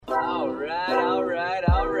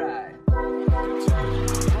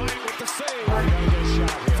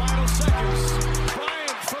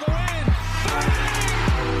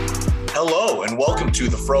welcome to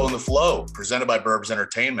The Fro and the Flow, presented by Burbs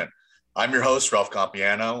Entertainment. I'm your host, Ralph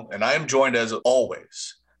Compiano, and I am joined, as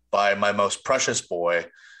always, by my most precious boy,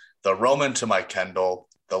 the Roman to my Kendall,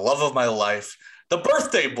 the love of my life, the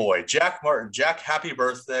birthday boy, Jack Martin. Jack, happy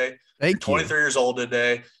birthday. Thank you. 23 years old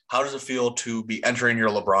today. How does it feel to be entering your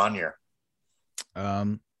LeBron year?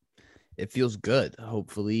 It feels good.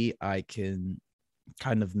 Hopefully, I can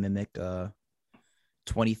kind of mimic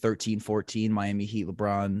 2013-14 Miami Heat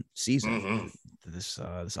LeBron season this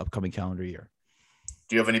upcoming calendar year.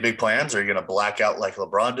 Do you have any big plans? Are you going to black out like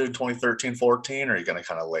LeBron did 2013-14? Or are you going to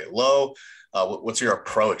kind of lay low? What's your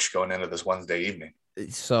approach going into this Wednesday evening?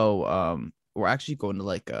 So we're actually going to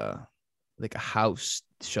like a house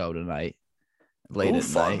show tonight, late at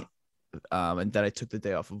night. And then I took the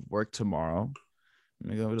day off of work tomorrow. I'm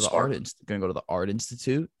gonna go to the Art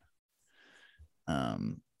Institute.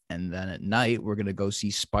 And then at night we're gonna go see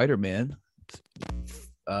Spider-Man.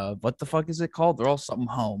 What the fuck is it called? They're all something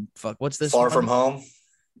home. Fuck, what's this? Far From Home.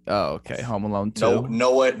 Oh, okay. Home Alone 2.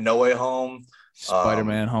 No Way Home.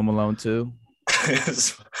 Spider-Man, Home Alone 2.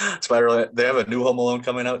 Spider-Man. They have a new Home Alone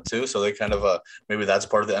coming out too, so they kind of maybe that's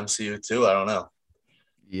part of the MCU too. I don't know.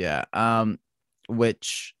 Yeah.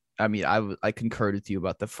 Which I mean, I concurred with you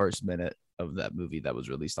about the first minute of that movie that was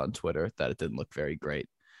released on Twitter that it didn't look very great.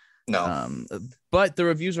 No. But the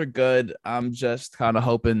reviews are good. I'm just kind of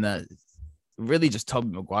hoping that really just Tobey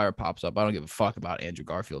Maguire pops up. I don't give a fuck about Andrew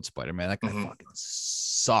Garfield's Spider-Man. That guy fucking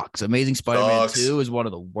sucks. Amazing Spider-Man 2 is one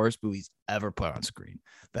of the worst movies ever put on screen.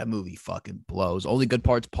 That movie fucking blows. Only good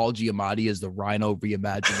parts, Paul Giamatti as the Rhino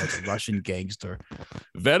reimagined as a Russian gangster.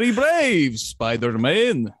 Very brave,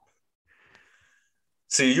 Spider-Man.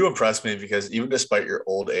 See, you impress me because even despite your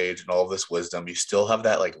old age and all of this wisdom, you still have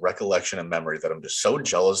that like recollection and memory that I'm just so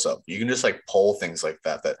jealous of. You can just like pull things like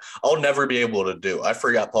that I'll never be able to do. I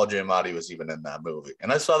forgot Paul Giamatti was even in that movie.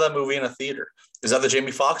 And I saw that movie in a theater. Is that the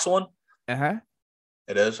Jamie Foxx one? Uh-huh.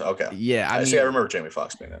 It is? Okay. Yeah. I remember Jamie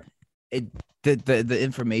Foxx being in it. The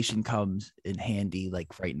information comes in handy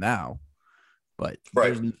like right now. But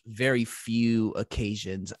there's very few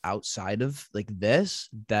occasions outside of like this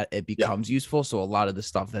that it becomes useful. So a lot of the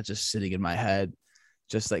stuff that's just sitting in my head,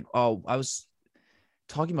 just like, oh, I was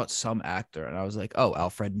talking about some actor and I was like, oh,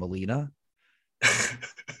 Alfred Molina. And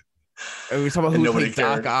we were talking about who played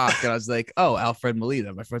Doc Ock, and I was like, oh, Alfred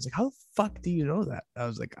Molina. My friend's like, how the fuck do you know that? I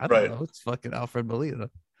was like, I don't know. It's fucking Alfred Molina.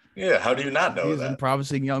 Yeah, how do you not know that? He's a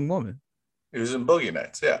promising young woman. He was in Boogie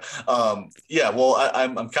Nights, yeah. Well,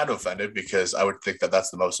 I'm kind of offended because I would think that that's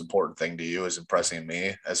the most important thing to you is impressing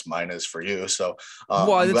me as mine is for you. So, that's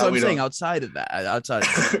what I'm saying. Outside of that,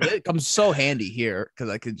 it comes so handy here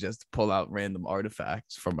because I could just pull out random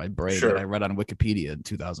artifacts from my brain that I read on Wikipedia in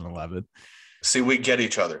 2011. See, we get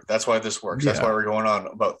each other. That's why this works. That's why we're going on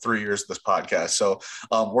about 3 years of this podcast. So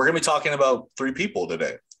we're going to be talking about three people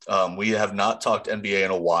today. We have not talked NBA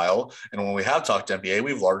in a while. And when we have talked NBA,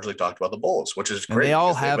 we've largely talked about the Bulls, which is great. And they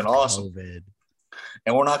all have been awesome. COVID.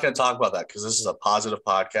 And we're not going to talk about that because this is a positive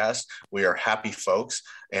podcast. We are happy folks,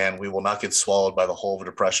 and we will not get swallowed by the whole of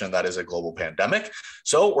depression that is a global pandemic.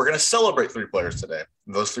 So we're going to celebrate three players today.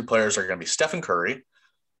 And those three players are going to be Stephen Curry,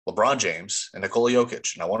 LeBron James, and Nikola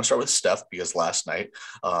Jokic. And I want to start with Steph because last night,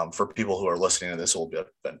 for people who are listening to this, it will have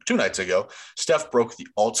been 2 nights ago, Steph broke the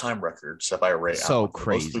all-time record set by Ray Allen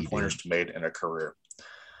for most three-pointers made in a career.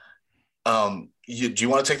 Do you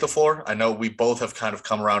want to take the floor? I know we both have kind of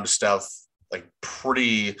come around to Steph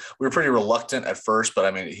we were pretty reluctant at first, but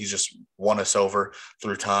I mean, he's just won us over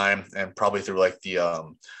through time and probably through like the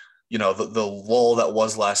lull that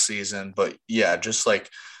was last season. But yeah, just like,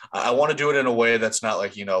 I want to do it in a way that's not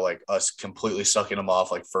like, like us completely sucking him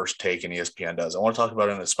off like First Take and ESPN does. I want to talk about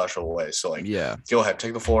it in a special way. So go ahead,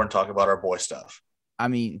 take the floor and talk about our boy Steph. I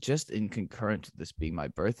mean, just in concurrent to this being my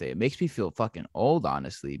birthday, it makes me feel fucking old,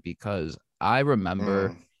 honestly, because I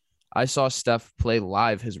remember I saw Steph play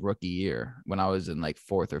live his rookie year when I was in like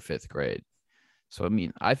 4th or 5th grade. So, I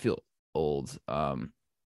mean, I feel old.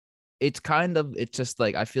 It's just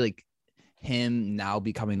like, I feel like him now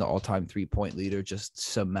becoming the all-time 3-point leader just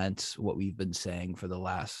cements what we've been saying for the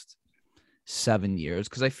last 7 years.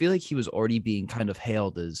 Because I feel like he was already being kind of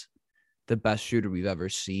hailed as the best shooter we've ever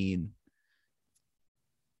seen.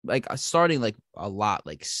 Like starting like a lot,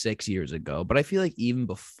 like 6 years ago. But I feel like even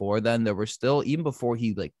before then, even before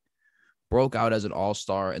he like broke out as an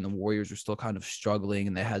all-star and the Warriors were still kind of struggling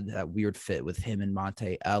and they had that weird fit with him and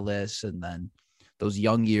Monte Ellis and then those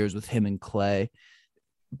young years with him and Clay.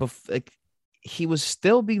 But like, he was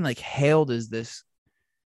still being like hailed as this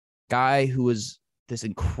guy who was this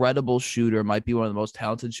incredible shooter, might be one of the most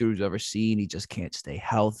talented shooters I've ever seen. He just can't stay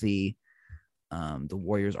healthy. The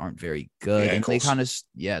Warriors aren't very The good, and they ankles. kind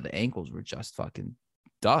of the ankles were just fucking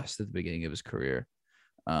dust at the beginning of his career.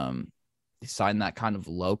 He signed that kind of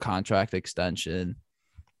low contract extension.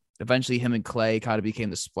 Eventually, him and Clay kind of became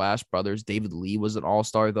the Splash Brothers. David Lee was an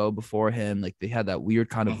all-star, though, before him. Like, they had that weird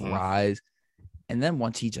kind of rise. And then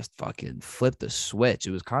once he just fucking flipped the switch,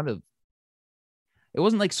 it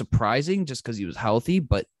wasn't, like, surprising just because he was healthy,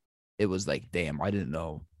 but it was like, damn, I didn't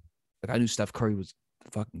know. Like, I knew Steph Curry was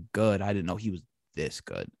fucking good. I didn't know he was this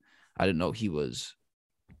good. I didn't know he was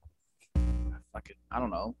fucking, I don't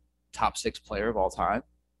know, top 6 player of all time.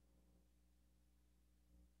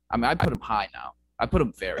 I mean, I put him high now. I put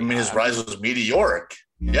him very high. I mean, his rise was meteoric.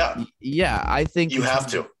 Yeah. Yeah, I think you have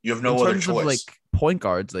to. You have no other choice. In terms of, like, point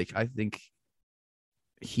guards, like, I think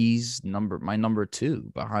he's my number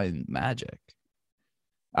 2 behind Magic.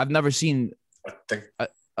 I've never seen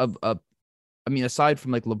I mean, aside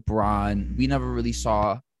from, like, LeBron, we never really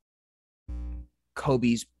saw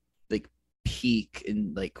Kobe's, like, peak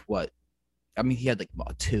in, like, what? I mean, he had, like,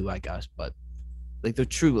 2, I guess, but, like, the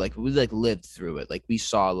true, like, we, like, lived through it. Like, we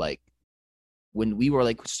saw, like, when we were,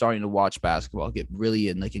 like, starting to watch basketball, get really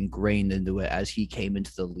ingrained into it as he came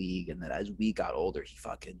into the league. And then as we got older, he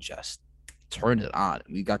fucking just turned it on.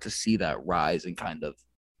 We got to see that rise, and kind of,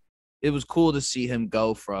 it was cool to see him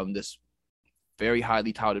go from this very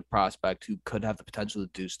highly touted prospect who could have the potential to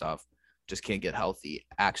do stuff, just can't get healthy,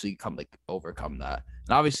 actually overcome that.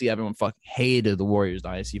 And obviously everyone fucking hated the Warriors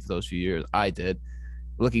dynasty for those few years. I did.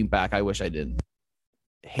 Looking back, I wish I didn't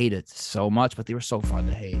hate it so much, but they were so fun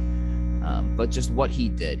to hate. But just what he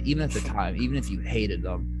did, even at the time, even if you hated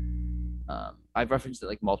them, I've referenced it,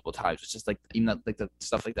 like, multiple times. It's just, like, even that, like, the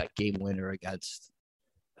stuff like that game winner against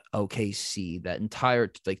OKC, that entire,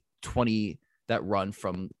 like, that run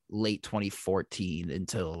from late 2014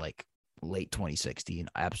 until, like, late 2016,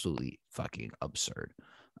 absolutely fucking absurd.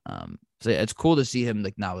 So yeah, it's cool to see him,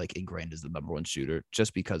 like, now, like, ingrained as the number 1 shooter,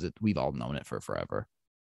 just because we've all known it for forever.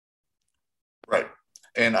 Right.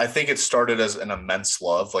 And I think it started as an immense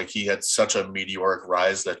love. Like, he had such a meteoric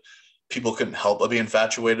rise that people couldn't help but be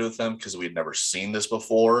infatuated with him because we'd never seen this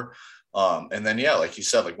before. And then, yeah, like you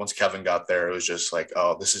said, like, once Kevin got there, it was just like,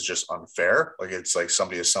 oh, this is just unfair. Like, it's like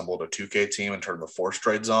somebody assembled a 2K team and turned the force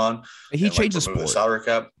trades on. He changed the sport. The salary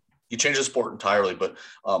cap. He changed the sport entirely. But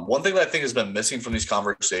one thing that I think has been missing from these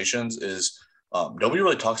conversations is nobody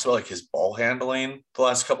really talks about, like, his ball handling the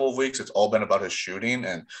last couple of weeks. It's all been about his shooting,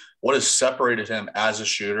 and what has separated him as a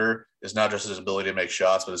shooter is not just his ability to make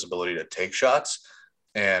shots, but his ability to take shots.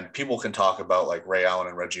 And people can talk about, like, Ray Allen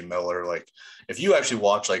and Reggie Miller. Like, if you actually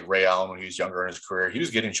watch, like, Ray Allen when he was younger in his career, he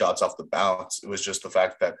was getting shots off the bounce. It was just the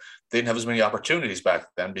fact that they didn't have as many opportunities back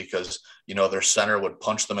then because, you know, their center would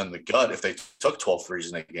punch them in the gut if they took 12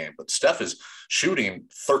 threes in a game. But Steph is shooting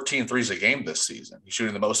 13 threes a game this season. He's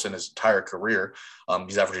shooting the most in his entire career.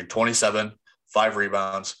 He's averaging 27, 5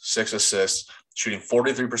 rebounds, 6 assists, shooting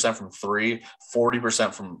 43% from 3,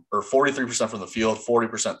 43% from the field,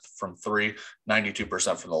 40% from 3,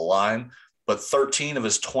 92% from the line. But 13 of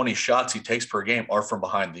his 20 shots he takes per game are from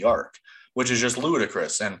behind the arc, which is just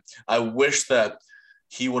ludicrous. And I wish that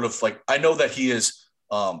he would have, like, I know that he is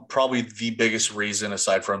probably the biggest reason,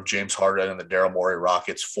 aside from James Harden and the Daryl Morey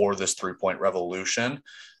Rockets, for this 3-point revolution.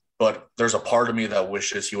 But there's a part of me that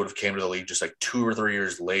wishes he would have came to the league just like 2 or 3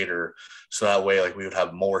 years later. So that way, like, we would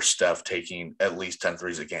have more Steph taking at least 10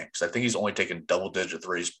 threes a game. Because I think he's only taken double-digit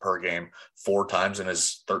threes per game 4 times in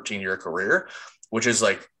his 13-year career, which is,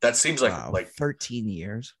 like, that seems like, wow, like 13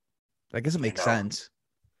 years. I guess it makes sense.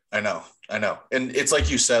 I know. And it's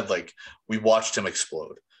like you said, like, we watched him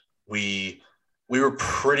explode. We were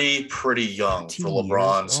pretty young for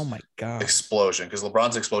LeBron's explosion, because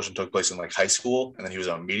LeBron's explosion took place in, like, high school, and then he was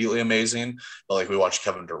immediately amazing. But, like, we watched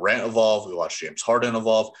Kevin Durant evolve. We watched James Harden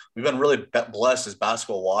evolve. We've been really blessed as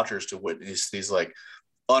basketball watchers to witness these, like,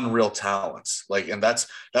 unreal talents. Like, and that's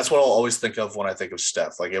what I'll always think of when I think of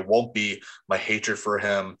Steph. Like, it won't be my hatred for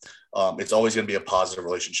him. It's always going to be a positive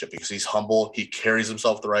relationship because he's humble. He carries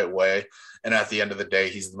himself the right way. And at the end of the day,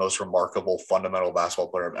 he's the most remarkable fundamental basketball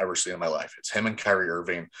player I've ever seen in my life. It's him and Kyrie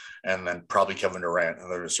Irving, and then probably Kevin Durant. And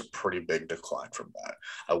there's a pretty big decline from that.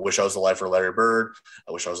 I wish I was alive for Larry Bird.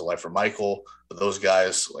 I wish I was alive for Michael. But those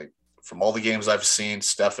guys, like, from all the games I've seen,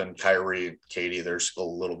 Steph and Kyrie and Katie, they're a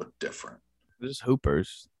little bit different. They're just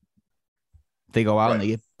hoopers. They go out and they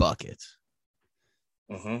get buckets.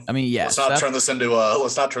 Mm-hmm. I mean, yeah. Let's not turn this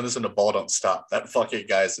into ball don't stop. That fucking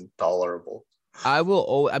guy's intolerable. I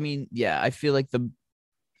mean, yeah, I feel like the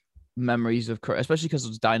memories of, especially because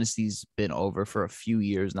those dynasties been over for a few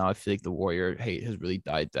years now, I feel like the Warrior hate has really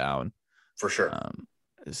died down. For sure.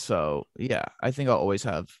 So yeah, I think I'll always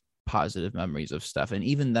have positive memories of Steph. And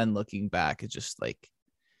even then, looking back, it's just like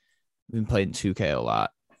we've been playing 2K a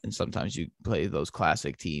lot. And sometimes you play those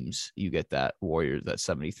classic teams. You get that Warriors, that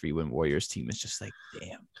 73 win Warriors team. It's just like,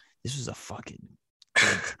 damn, this was a fucking good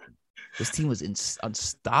team. This team was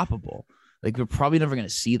unstoppable. Like, we're probably never going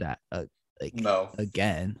to see that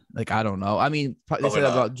again. Like, I don't know. I mean, they say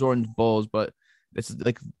that about Jordan's Bulls, but it's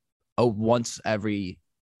like a once every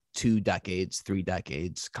 2 decades, 3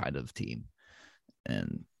 decades kind of team.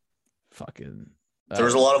 And fucking there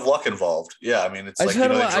was a lot of luck involved. Yeah, I mean, it's like, they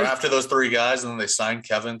drafted those 3 guys and then they signed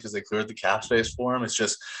Kevin because they cleared the cap space for him. It's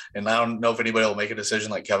just, and I don't know if anybody will make a decision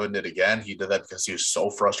like Kevin did again. He did that because he was so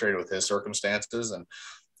frustrated with his circumstances, and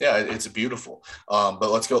yeah, it's beautiful.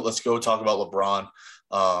 But let's go talk about LeBron,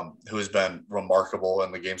 who has been remarkable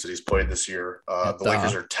in the games that he's played this year. The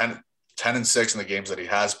Lakers are 10-6 in the games that he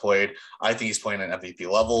has played. I think he's playing at MVP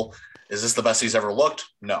level. Is this the best he's ever looked?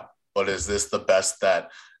 No. But is this the best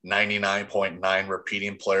that 99.9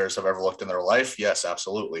 repeating players have ever looked in their life? Yes,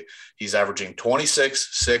 absolutely. He's averaging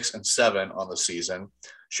 26, 6, and 7 on the season,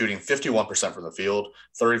 shooting 51% from the field,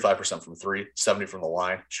 35% from 3, 70 from the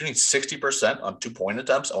line, shooting 60% on 2-point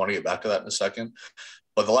attempts. I want to get back to that in a second.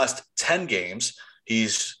 But the last 10 games,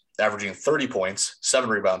 he's averaging 30 points, 7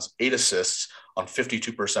 rebounds, 8 assists on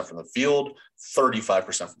 52% from the field,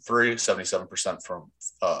 35% from 3, 77% from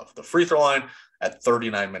the free throw line at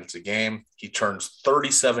 39 minutes a game. He turns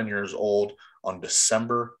 37 years old on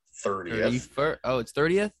December 30th. Oh, it's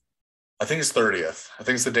 30th? I think it's 30th. I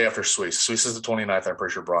think it's the day after Swiss. Swiss is the 29th. I'm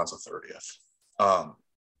pretty sure Braun's the 30th.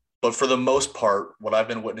 But for the most part, what I've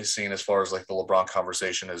been witnessing as far as like the LeBron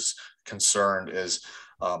conversation is concerned is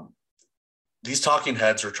these talking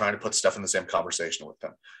heads are trying to put Steph in the same conversation with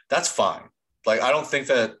them. That's fine. Like, I don't think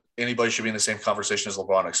that anybody should be in the same conversation as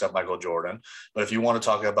LeBron except Michael Jordan. But if you want to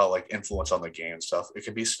talk about like influence on the game and stuff, it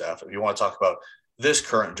could be Steph. If you want to talk about this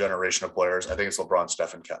current generation of players, I think it's LeBron,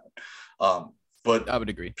 Steph, and Kevin. But I would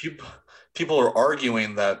agree. People are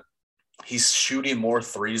arguing that he's shooting more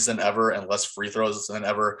threes than ever and less free throws than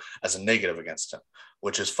ever as a negative against him,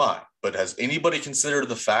 which is fine. But has anybody considered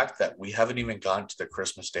the fact that we haven't even gotten to the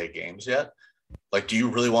Christmas Day games yet? Like, do you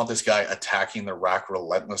really want this guy attacking the rack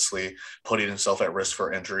relentlessly, putting himself at risk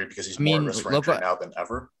for injury because he's more at risk for injury now than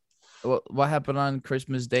ever? What happened on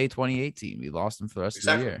Christmas Day 2018? We lost him for the rest of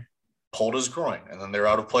the year. Pulled his groin, and then they're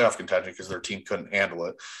out of playoff contention because their team couldn't handle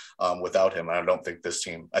it without him. And I think this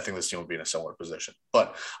team would be in a similar position.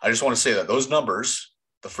 But I just want to say that those numbers,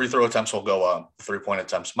 the free throw attempts will go up. The 3-point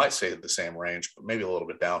attempts might stay at the same range, but maybe a little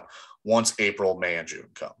bit down once April, May, and June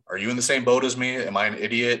come. Are you in the same boat as me? Am I an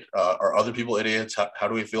idiot? Are other people idiots? How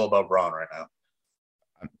do we feel about Braun right now?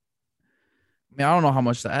 I mean, I don't know how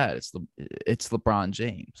much to add. It's LeBron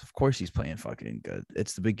James. Of course he's playing fucking good.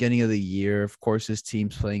 It's the beginning of the year. Of course his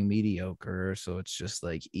team's playing mediocre. So it's just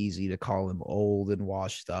like easy to call him old and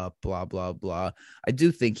washed up, blah, blah, blah. I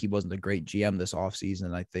do think he wasn't a great GM this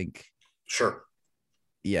offseason. I think. Sure.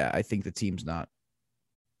 Yeah, I think the team's not,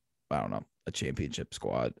 I don't know, a championship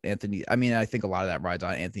squad. I think a lot of that rides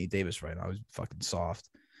on Anthony Davis right now. He's fucking soft.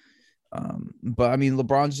 But I mean,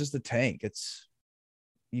 LeBron's just a tank.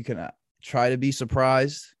 You can try to be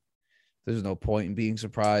surprised. There's no point in being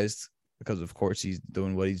surprised because, of course, he's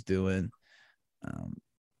doing what he's doing.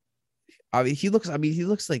 He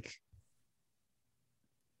looks like,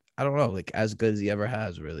 I don't know, like as good as he ever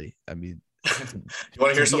has, really. I mean, you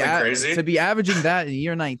want to hear something crazy? To be averaging that in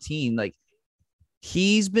year 19, like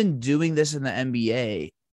he's been doing this in the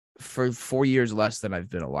NBA for 4 years less than I've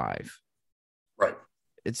been alive. Right.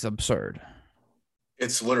 It's absurd.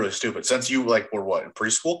 It's literally stupid. Since you were what, in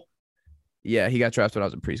preschool? Yeah, he got drafted when I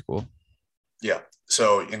was in preschool. Yeah.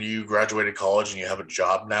 So, and you graduated college and you have a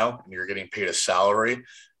job now and you're getting paid a salary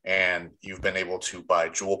and you've been able to buy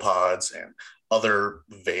Juul pods and other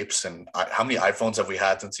vapes. And how many iPhones have we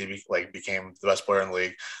had since he became the best player in the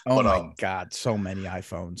league? Oh my God, so many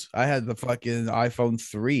iPhones. I had the fucking iPhone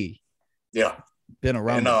 3. Yeah. Been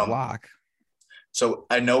around the block. So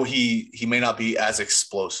I know he may not be as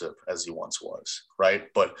explosive as he once was, right?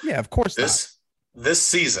 But yeah, of course this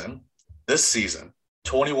season,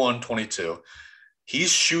 21-22, he's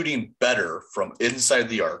shooting better from inside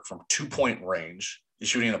the arc, from 2-point range. He's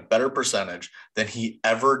shooting a better percentage than he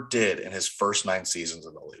ever did in his first 9 seasons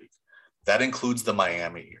in the league. That includes the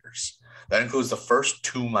Miami years. That includes the first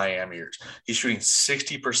 2 Miami years. He's shooting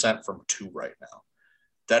 60% from 2 right now.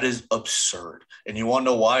 That is absurd. And you want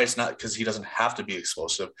to know why? It's not because he doesn't have to be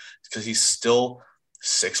explosive. It's because he's still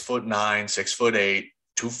 6'9", 6'8",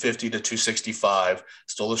 250 to 265,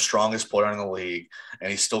 still the strongest player in the league,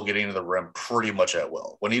 and he's still getting to the rim pretty much at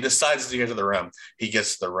will. When he decides to get to the rim, he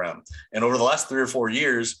gets to the rim. And over the last 3 or 4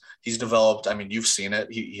 years, he's developed, I mean, you've seen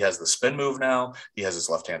it. He has the spin move now. He has his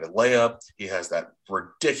left-handed layup. He has that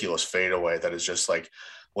ridiculous fadeaway that is just like,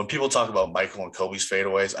 when people talk about Michael and Kobe's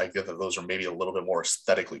fadeaways, I get that those are maybe a little bit more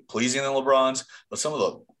aesthetically pleasing than LeBron's, but some of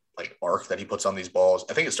the like arc that he puts on these balls,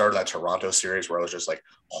 I think it started that Toronto series where I was just like,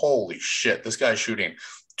 holy shit, this guy's shooting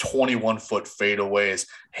 21-foot fadeaways,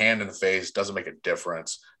 hand in the face, doesn't make a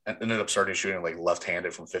difference, and ended up starting shooting like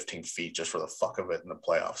left-handed from 15 feet just for the fuck of it in the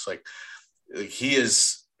playoffs. Like he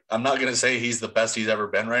is, I'm not going to say he's the best he's ever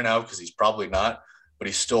been right now because he's probably not, but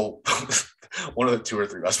he's still one of the 2 or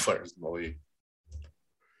 3 best players in the league.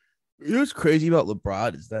 You know what's crazy about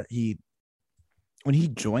LeBron is that when he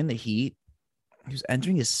joined the Heat, he was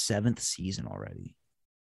entering his 7th season already.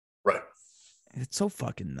 Right. It's so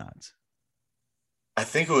fucking nuts. I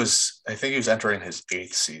think he was entering his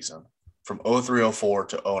 8th season from 03-04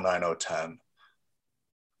 to 09-010.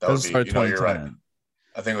 That would be, you know, you're right.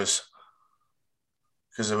 I think it was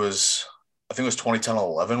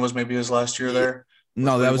 2010-11 was maybe his last year there.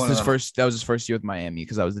 No, that was his first year with Miami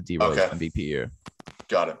because that was the D-Rose MVP year.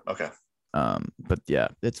 Got it. Okay. But yeah,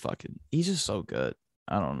 he's just so good.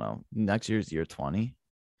 I don't know. Next year's year 20.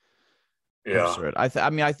 Yeah. Absurd. I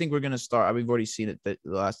think we're gonna start. We've already seen it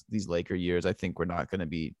these Laker years. I think we're not gonna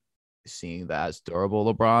be seeing that as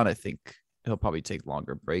durable LeBron. I think he'll probably take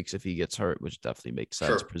longer breaks if he gets hurt, which definitely makes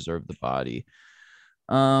sense. Sure. Preserve the body.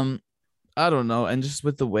 I don't know. And just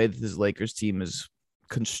with the way that this Lakers team is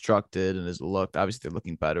constructed and is looked, obviously they're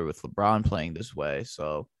looking better with LeBron playing this way.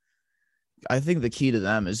 So I think the key to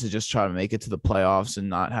them is to just try to make it to the playoffs and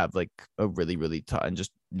not have like a really, really tough and just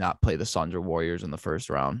not play the Suns or Warriors in the first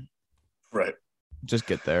round. Right. Just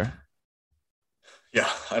get there. Yeah,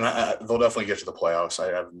 and they'll definitely get to the playoffs. I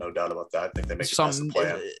have no doubt about that. I think they make it past the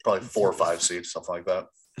play-in, probably 4 or 5 seeds, something like that.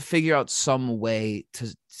 Figure out some way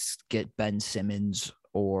to get Ben Simmons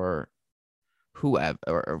or whoever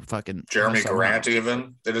or fucking Jeremy Grant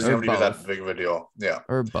even. It doesn't have to be that big of a deal. Yeah.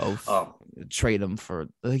 Or both. Trade him for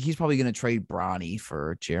he's probably gonna trade Bronny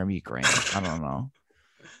for Jeremy Grant. I don't know.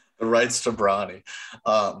 The rights to Bronny.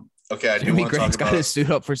 Okay, I do want to Grant's talk about got his suit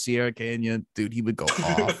up for Sierra Canyon. Dude, he would go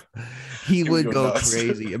off. he would go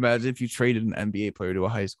crazy. Imagine if you traded an NBA player to a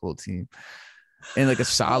high school team. And like a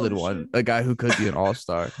solid one, a guy who could be an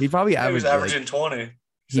all-star. He'd probably average. He was averaging 20.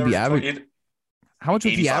 He'd be averaging. How much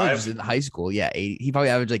would he average in high school? Yeah, 80. He probably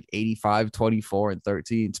averaged like 85, 24, and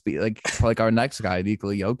 13. Like our next guy,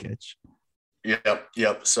 Nikola Jokic.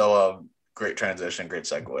 Yep. So great transition, great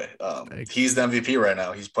segue. He's the MVP right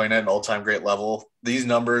now. He's playing at an all-time great level. These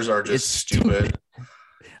numbers are just stupid.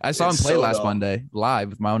 I saw him play last Monday live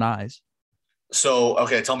with my own eyes. So,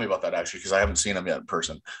 okay, tell me about that actually, because I haven't seen him yet in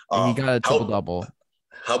person. He got a triple-double.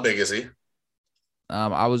 How big is he?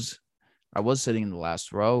 I was sitting in the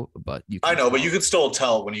last row, but I know, but you could still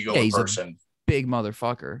tell when you go in person. Big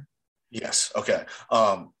motherfucker. Yes. Okay.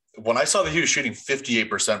 When I saw that he was shooting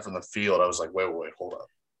 58% from the field, I was like, wait, hold up.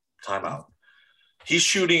 Time out. He's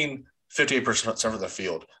shooting 58% from the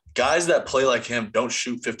field. Guys that play like him don't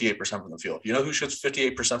shoot 58% from the field. You know who shoots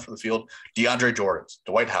 58% from the field? DeAndre Jordan's,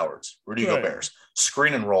 Dwight Howard's, Rudy Gobert's,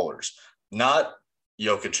 screen and rollers, not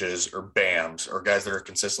Jokic's or Bam's or guys that are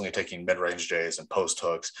consistently taking mid-range J's and post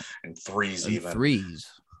hooks and threes even. Threes.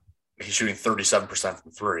 He's shooting 37%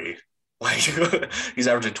 from 3. Like he's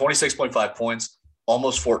averaging 26.5 points,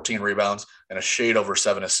 almost 14 rebounds, and a shade over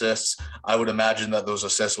 7 assists. I would imagine that those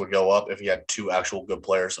assists would go up if he had 2 actual good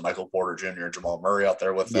players, so Michael Porter Jr. and Jamal Murray out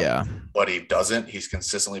there with him. Yeah. But he doesn't. He's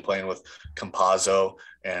consistently playing with Campazzo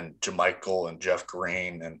and JaMychal and Jeff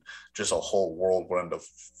Green and just a whole whirlwind of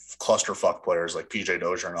clusterfuck players like PJ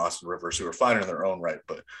Dozier and Austin Rivers, who are fine in their own right,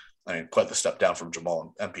 but I mean, quite the step down from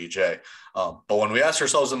Jamal and MPJ. But when we ask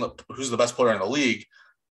ourselves who's the best player in the league,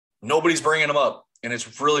 nobody's bringing him up. And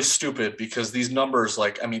it's really stupid because these numbers,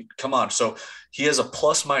 like, I mean, come on. So he has a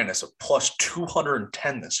plus minus of plus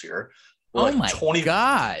 210 this year. We're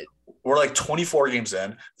God. We're like 24 games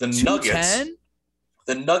in. The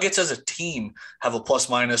Nuggets as a team have a plus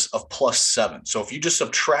minus of plus 7. So if you just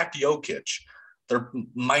subtract Jokic, they're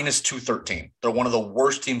minus 213. They're one of the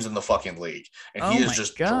worst teams in the fucking league. And he is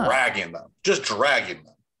just dragging them.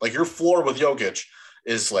 Like your floor with Jokic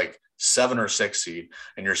is like 7 or 6 seed,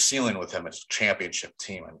 and your ceiling with him is championship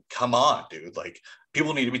team. I mean, come on, dude. Like,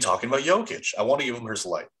 people need to be talking about Jokic. I want to give him his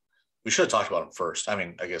light. We should have talked about him first. I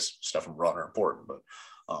mean, I guess Steph and LeBron are important, but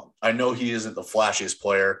I know he isn't the flashiest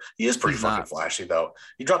player. He is pretty fucking flashy, though.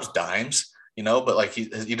 He drops dimes, but like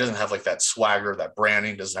he doesn't have like that swagger, that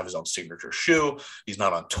branding, doesn't have his own signature shoe. He's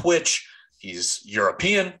not on Twitch. He's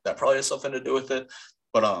European. That probably has something to do with it.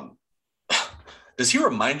 But does he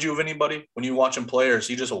remind you of anybody when you watch him play, or is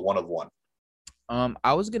he just a one of one?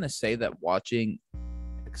 I was gonna say that watching,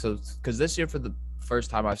 because this year for the first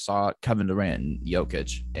time I saw Kevin Durant and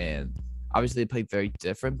Jokic, and obviously they played very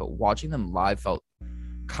different, but watching them live felt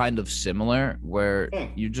kind of similar, where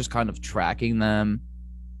you're just kind of tracking them.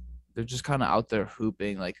 They're just kind of out there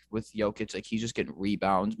hooping. Like with Jokic, like he's just getting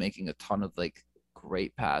rebounds, making a ton of like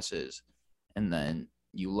great passes, and then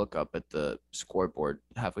you look up at the scoreboard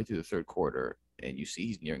halfway through the third quarter and you see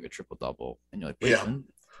he's nearing a triple double, and you're like, wait,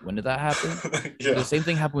 when did that happen? The same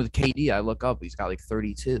thing happened with KD. I look up, he's got like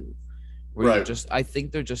 32. Where I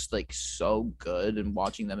think they're just like so good, and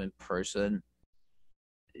watching them in person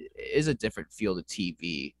is a different feel to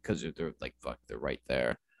TV because they're like, fuck, they're right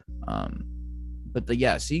there.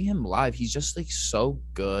 But seeing him live, he's just like so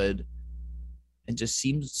good and just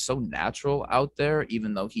seems so natural out there,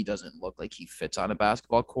 even though he doesn't look like he fits on a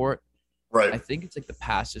basketball court. Right. I think it's like the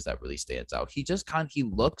passes that really stands out. He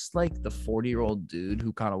looks like the 40-year-old dude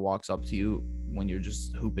who kind of walks up to you when you're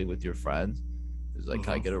just hooping with your friends. He's like,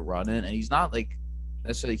 can I get a run in? And he's not like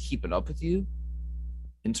necessarily keeping up with you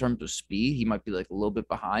in terms of speed. He might be like a little bit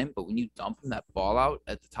behind, but when you dump him that ball out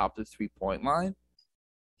at the top of the 3-point line,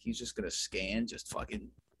 he's just going to scan, just fucking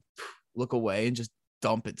look away and just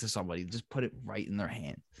dump it to somebody, just put it right in their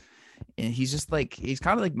hand. And he's just like, he's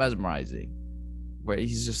kind of like mesmerizing, where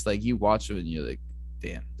he's just like, you watch him and you're like,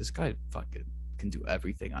 damn, this guy fucking can do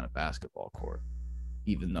everything on a basketball court,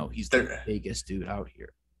 even though he's the biggest dude out here.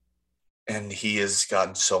 And he has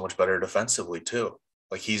gotten so much better defensively too.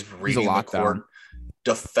 Like he's reading the court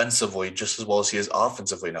defensively just as well as he is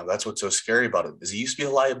offensively now. That's what's so scary about him. Is he used to be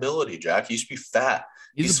a liability, Jack. He used to be fat.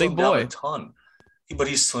 He's a big boy. A ton. But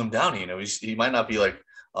he's slimmed down. He might not be like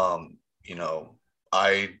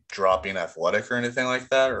eye dropping athletic or anything like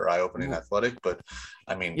that, or eye opening athletic. But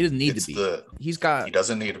I mean, he doesn't need to be. He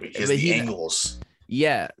doesn't need to be. He has the angles.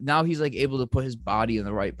 Yeah, now he's like able to put his body in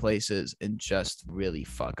the right places and just really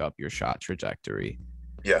fuck up your shot trajectory.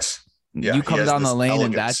 Yes. Yeah, you come down the lane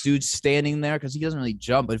and that dude's standing there because he doesn't really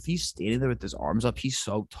jump, but if he's standing there with his arms up, he's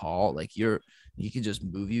so tall. Like he can just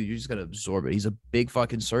move you. You're just gonna absorb it. He's a big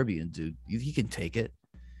fucking Serbian dude. He can take it.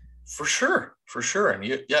 For sure. And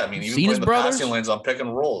even playing the passing lanes on pick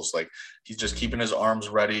and rolls, like he's just keeping his arms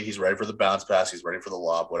ready. He's ready for the bounce pass. He's ready for the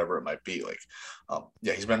lob, whatever it might be. Like,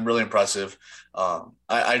 he's been really impressive.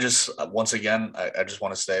 I just want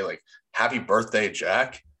to say, like, happy birthday,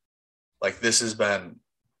 Jack. Like, this has been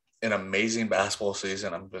an amazing basketball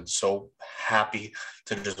season. I've been so happy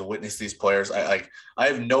to just witness these players. I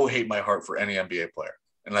have no hate in my heart for any NBA player,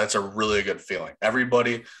 and that's a really good feeling.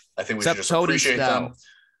 Everybody, I think we should just appreciate them.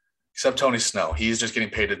 Except Tony Snow. He's just getting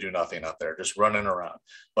paid to do nothing out there, just running around.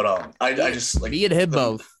 But I just like me and him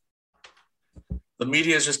both. The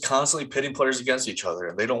media is just constantly pitting players against each other,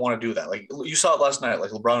 and they don't want to do that. Like you saw it last night.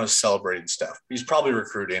 Like LeBron is celebrating Steph. He's probably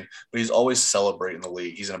recruiting, but he's always celebrating the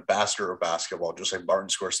league. He's an ambassador of basketball, just like Martin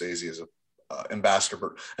Scorsese is a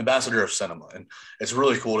ambassador of cinema, and it's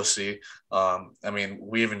really cool to see.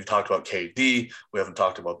 We haven't talked about KD, we haven't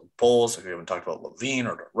talked about the Bulls, we haven't talked about Levine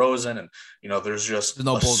or DeRozan, and there's just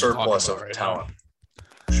a surplus of talent.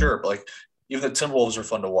 Sure, but like even the Timberwolves are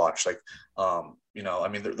fun to watch. Like,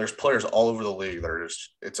 there's players all over the league that are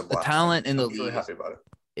just it's a blast. The talent in the league really happy about it.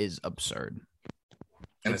 Is absurd,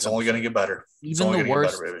 and it's only going to get better.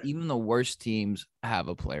 Even the worst teams have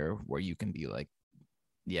a player where you can be like,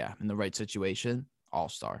 yeah, in the right situation,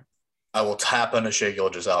 all-star. I will tap into Shai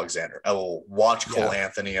Gilgeous-Alexander. I will watch Cole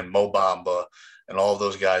Anthony and Mo Bamba and all of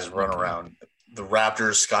those guys run around. The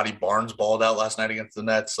Raptors, Scotty Barnes balled out last night against the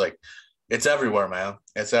Nets. Like, it's everywhere, man.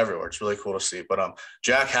 It's everywhere. It's really cool to see. But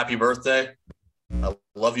Jack, happy birthday. I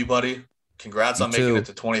love you, buddy. Congrats on making it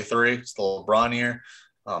to 23. It's the LeBron year.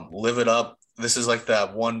 Live it up. This is like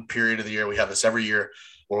that one period of the year. We have this every year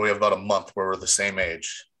where we have about a month where we're the same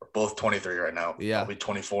age. We're both 23 right now. Yeah. I'll be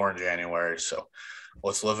 24 in January. So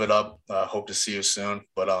let's live it up. Hope to see you soon.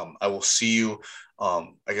 But I will see you. I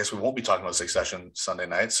guess we won't be talking about Succession Sunday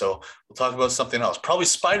night. So we'll talk about something else. Probably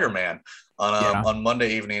Spider-Man on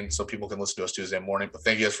Monday evening so people can listen to us Tuesday morning. But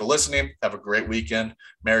thank you guys for listening. Have a great weekend.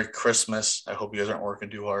 Merry Christmas. I hope you guys aren't working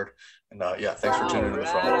too hard. And thanks for tuning in to the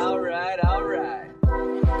Front. All right.